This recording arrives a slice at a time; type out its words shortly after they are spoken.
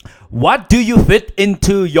What do you fit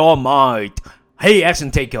into your mind? Hey, action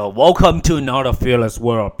taker, welcome to another Fearless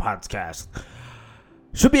World podcast.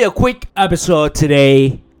 Should be a quick episode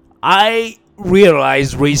today. I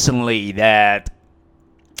realized recently that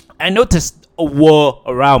I noticed a world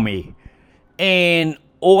around me, and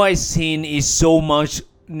all I seen is so much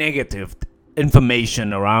negative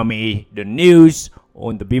information around me, the news,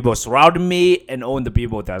 on the people surrounding me, and on the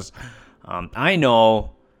people that I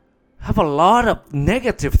know have a lot of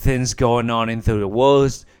negative things going on into the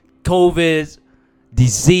world. COVID,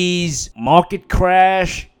 disease, market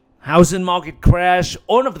crash, housing market crash,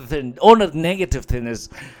 all of the negative things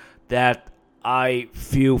that I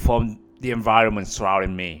feel from the environment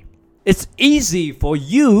surrounding me. It's easy for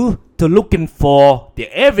you to looking for the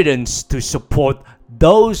evidence to support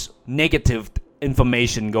those negative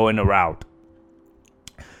information going around.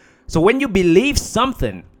 So when you believe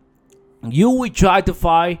something, you will try to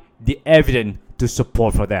find the evidence to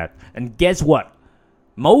support for that. And guess what?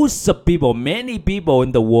 Many people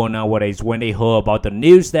in the world nowadays, when they hear about the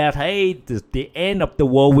news that, hey, the end of the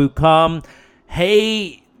world will come,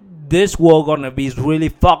 hey, this world gonna be really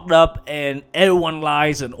fucked up and everyone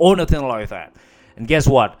lies and all nothing like that. And guess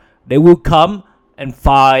what? They will come and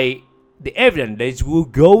find the evidence. They will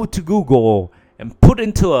go to Google and put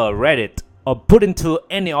into a Reddit or put into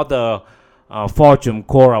any other Fortune,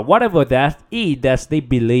 Quora, whatever that is that they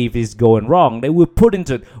believe is going wrong. They will put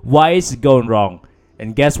into it why is it going wrong.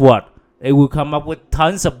 And guess what? They will come up with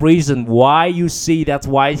tons of reasons why you see that's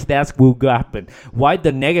why that will happen. Why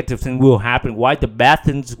the negative thing will happen. Why the bad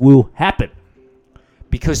things will happen.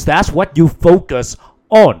 Because that's what you focus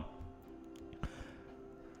on.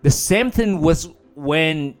 The same thing was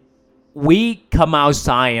when we come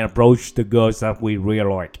outside and approach the girls that we really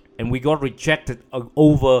like. And we got rejected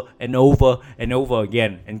over and over and over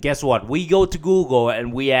again. And guess what? We go to Google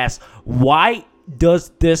and we ask, why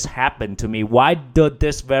does this happen to me? Why does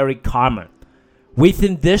this very common? We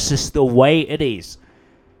think this is the way it is.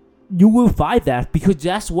 You will find that because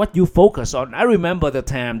that's what you focus on. I remember the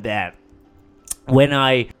time that when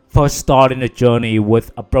I first started the journey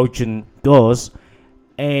with approaching girls,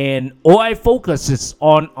 and all I focus is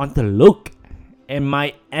on the look and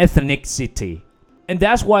my ethnicity. And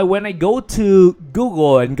that's why when I go to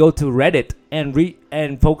Google and go to Reddit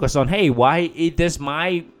and focus on, hey, why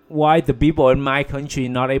the people in my country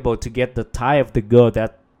not able to get the type of the girl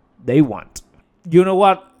that they want? You know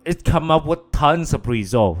what? It come up with tons of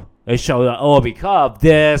results. They show that, because of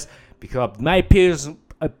this, because of my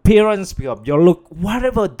appearance, because of your look,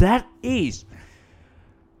 whatever that is.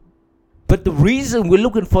 But the reason we're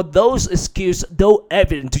looking for those excuses, those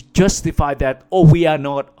evidence to justify that, we are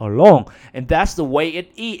not alone. And that's the way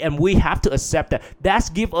it is. And we have to accept that. That's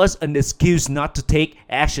give us an excuse not to take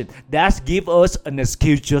action. That's give us an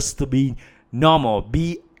excuse just to be normal,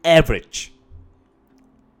 be average.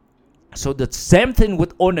 So the same thing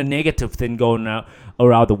with all the negative thing going on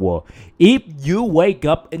around the world. If you wake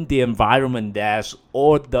up in the environment that's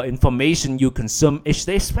all the information you consume each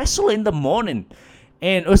day, especially in the morning,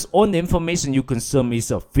 and all the information you consume is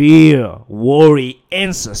of fear, worry,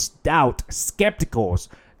 anxious, doubt, skepticals,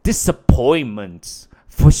 disappointments,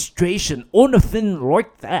 frustration, all the things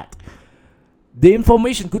like that. The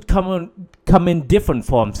information could come in different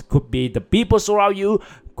forms. Could be the people surround you,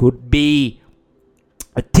 could be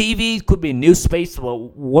a TV, could be a newspaper.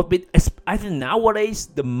 I think nowadays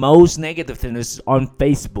the most negative thing is on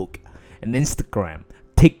Facebook and Instagram,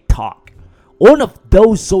 TikTok. All of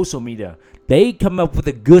those social media. They come up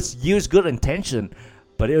with good intention,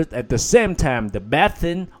 but at the same time, the bad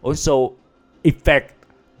thing also affect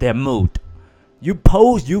their mood. You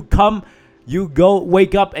post, you go,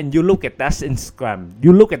 wake up, and you look at that Instagram,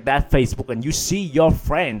 you look at that Facebook, and you see your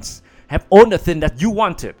friends have all the thing that you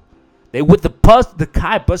wanted. They with the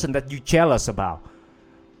kind of person that you jealous about.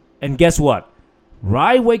 And guess what?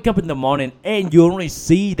 Right, wake up in the morning, and you only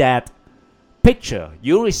see that picture,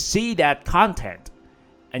 you only see that content.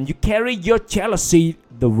 And you carry your jealousy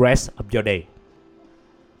the rest of your day.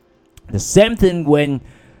 The same thing when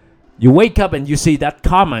you wake up and you see that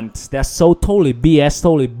comment that's so totally BS,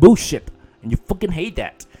 totally bullshit. And you fucking hate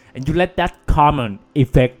that. And you let that comment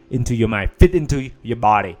affect into your mind, fit into your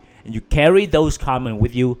body. And you carry those comments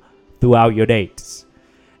with you throughout your days.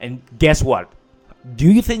 And guess what? Do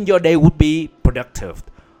you think your day would be productive?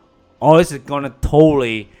 Or is it gonna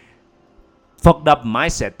totally fucked up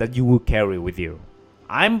mindset that you will carry with you?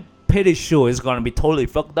 I'm pretty sure it's gonna be totally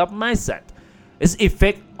fucked up mindset. It's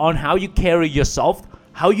effect on how you carry yourself,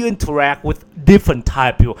 how you interact with different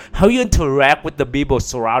type of people, how you interact with the people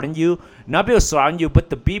surrounding you. Not people surrounding you, but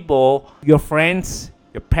the people, your friends,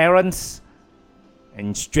 your parents,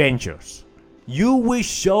 and strangers. You will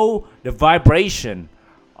show the vibration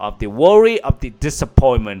of the worry, of the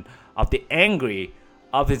disappointment, of the angry,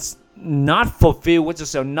 of it's not fulfilled with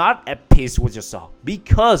yourself, not at peace with yourself,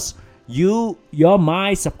 because your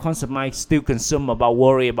mind, subconscious mind, still consumed about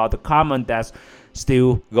worry, about the comment that's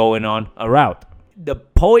still going on around. The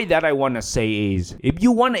point that I want to say is, if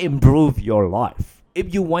you want to improve your life,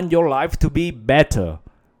 if you want your life to be better,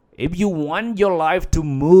 if you want your life to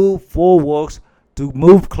move forward, to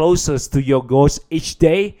move closer to your goals each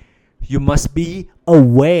day, you must be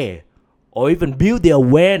aware, or even build the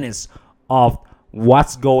awareness of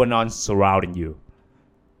what's going on surrounding you.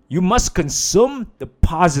 You must consume the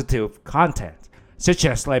positive content, such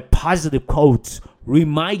as like positive quotes,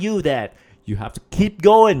 remind you that you have to keep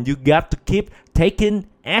going, you got to keep taking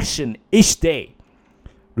action each day.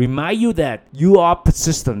 Remind you that you are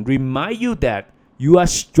persistent, remind you that you are a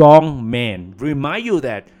strong man, remind you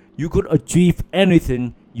that you could achieve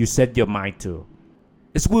anything you set your mind to.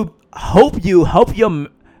 It will help your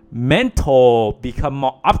mentor become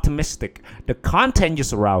more optimistic. The content you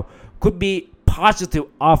surround could be positive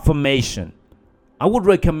affirmation. I would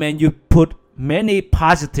recommend you put many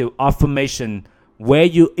positive affirmation where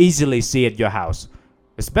you easily see at your house,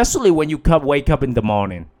 especially when you wake up in the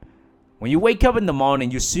morning. When you wake up in the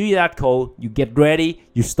morning, you see that quote, you get ready,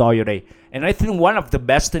 you start your day. And I think one of the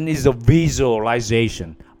best things is a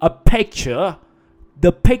visualization, a picture.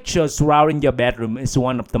 The picture surrounding your bedroom is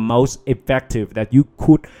one of the most effective that you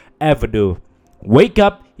could ever do. Wake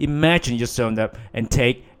up, imagine yourself up, and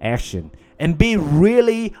take action. And be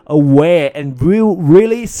really aware and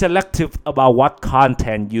really selective about what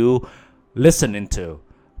content you listening to.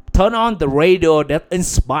 Turn on the radio that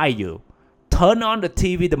inspire you. Turn on the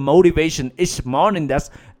TV, the motivation each morning that's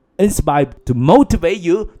inspired to motivate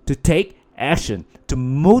you to take action, to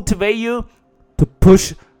motivate you to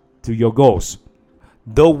push to your goals.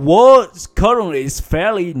 The world currently is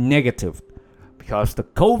fairly negative because the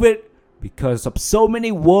COVID, because of so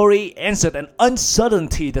many worry, anxiety, and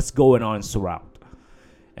uncertainty that's going on around.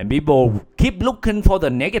 And people keep looking for the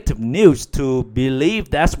negative news to believe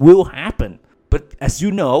that will happen. But as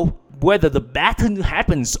you know, whether the bad thing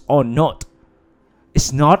happens or not,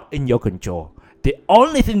 it's not in your control. The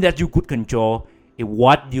only thing that you could control is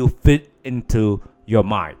what you fit into your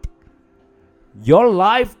mind. Your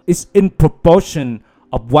life is in proportion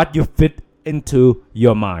of what you fit into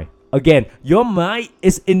your mind. Again, your mind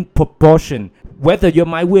is in proportion. Whether your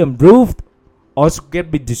mind will improve or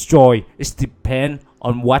get be destroyed, it depends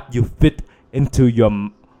on what you fit into your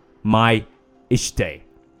mind each day.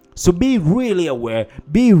 So be really aware,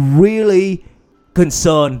 be really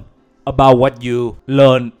concerned about what you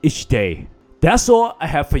learn each day. That's all I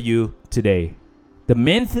have for you today. The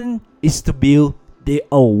main thing is to build the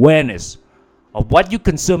awareness of what you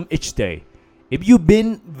consume each day. If you've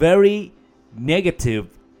been very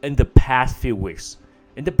negative in the past few weeks,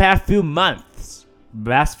 in the past few months,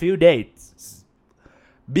 past few days,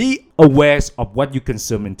 be aware of what you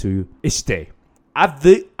consume into each day. Are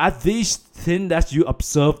these things that you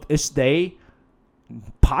observe each day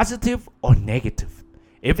positive or negative?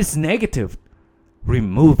 If it's negative,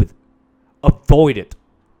 remove it, avoid it.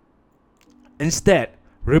 Instead,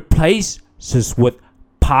 replace this with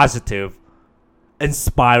positive,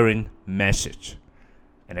 inspiring message.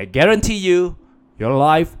 And I guarantee you, your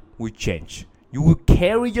life will change. You will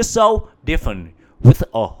carry yourself differently, with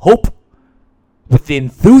a hope, with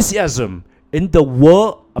enthusiasm in the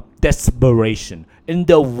world of desperation, in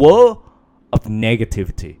the world of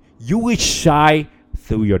negativity. You will shine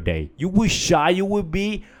through your day. You will shine. You will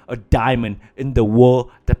be a diamond in the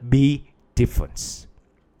world that be difference.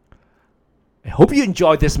 I hope you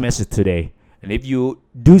enjoyed this message today. And if you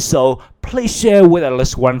do so, please share with at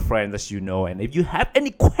least one friend that you know. And if you have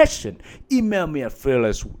any question, email me at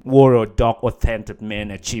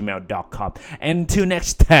fearlesswarrior.authenticman@gmail.com. And until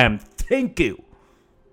next time, thank you.